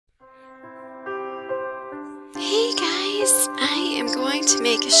to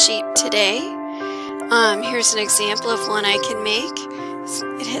make a sheep today. Here's an example of one I can make.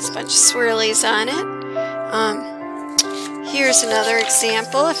 It has a bunch of swirlies on it. Here's another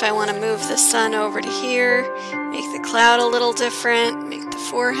example if I want to move the sun over to here, make the cloud a little different, make the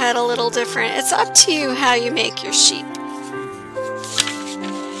forehead a little different. It's up to you how you make your sheep.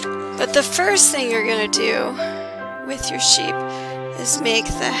 But the first thing you're going to do with your sheep is make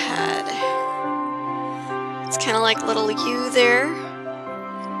the head. It's kind of like a little U there.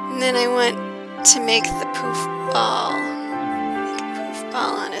 And then I want to make the poof ball. Make a poof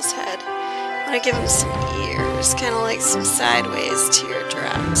ball on his head. I want to give him some ears, kind of like some sideways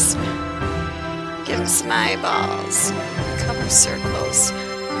teardrops. Give him some eyeballs, a couple circles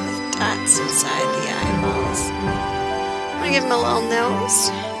with dots inside the eyeballs. I want to give him a little nose,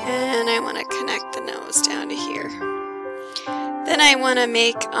 and I want to connect the nose down to here. Then I want to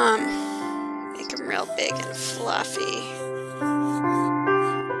make him real big and fluffy.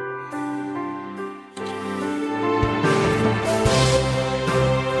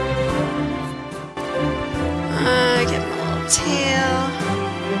 Give him a little tail.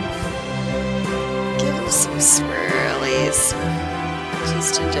 Give him some swirlies,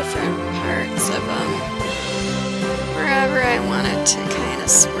 just in different parts of them, wherever I want it to kind of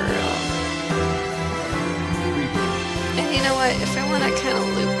swirl. And you know what? If I want to kind of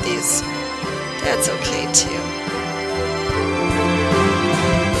loop these, that's okay too.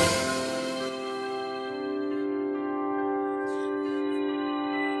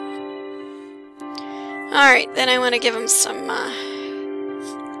 Alright, then I want to give him some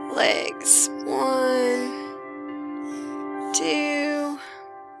legs. 1, 2,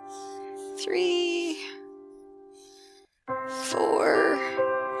 3, 4.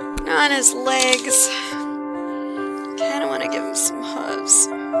 On his legs, kind of want to give him some hooves.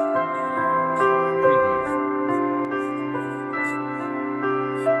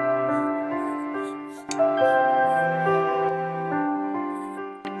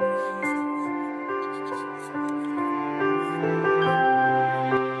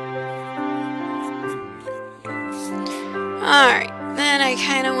 Alright, then I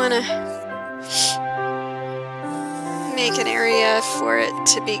kind of want to make an area for it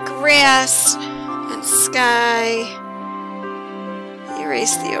to be grass and sky.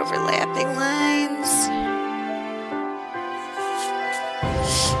 Erase the overlapping lines.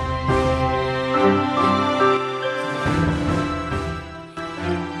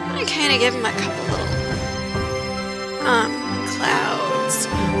 I kind of give him a couple little clouds.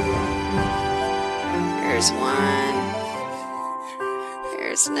 Here's one.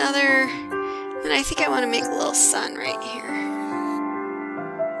 There's another, and I think I want to make a little sun right here.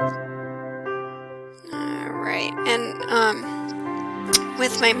 Alright, and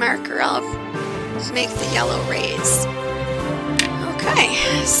with my marker I'll make the yellow rays. Okay,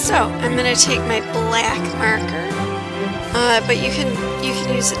 so I'm going to take my black marker, but you can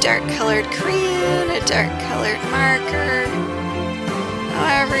use a dark colored crayon, a dark colored marker,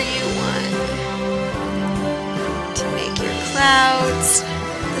 however you want to make your clouds.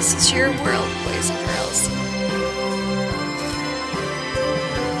 This is your world, boys and girls.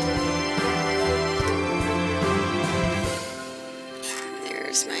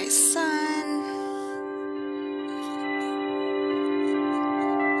 There's my sun.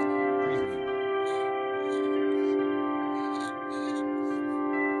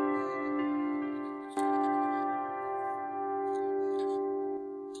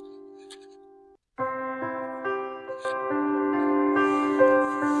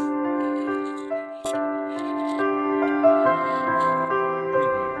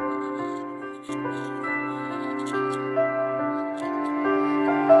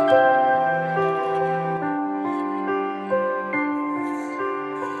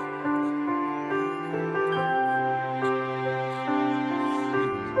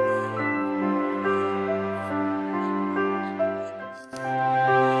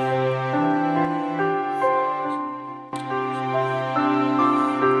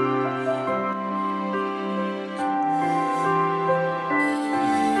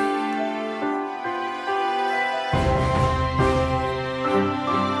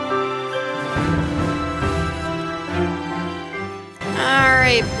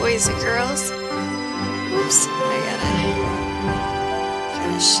 Boys and girls. Oops, I gotta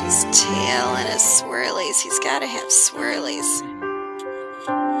finish his tail and his swirlies. He's gotta have swirlies.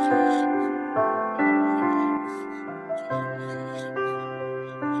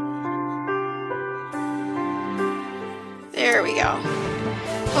 There we go.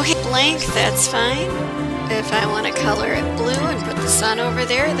 Okay, blank, that's fine. If I want to color it blue and put the sun over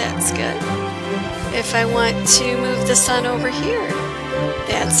there, that's good. If I want to move the sun over here,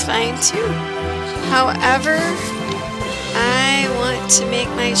 that's fine too. However I want to make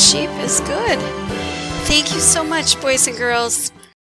my sheep is good. Thank you so much, boys and girls.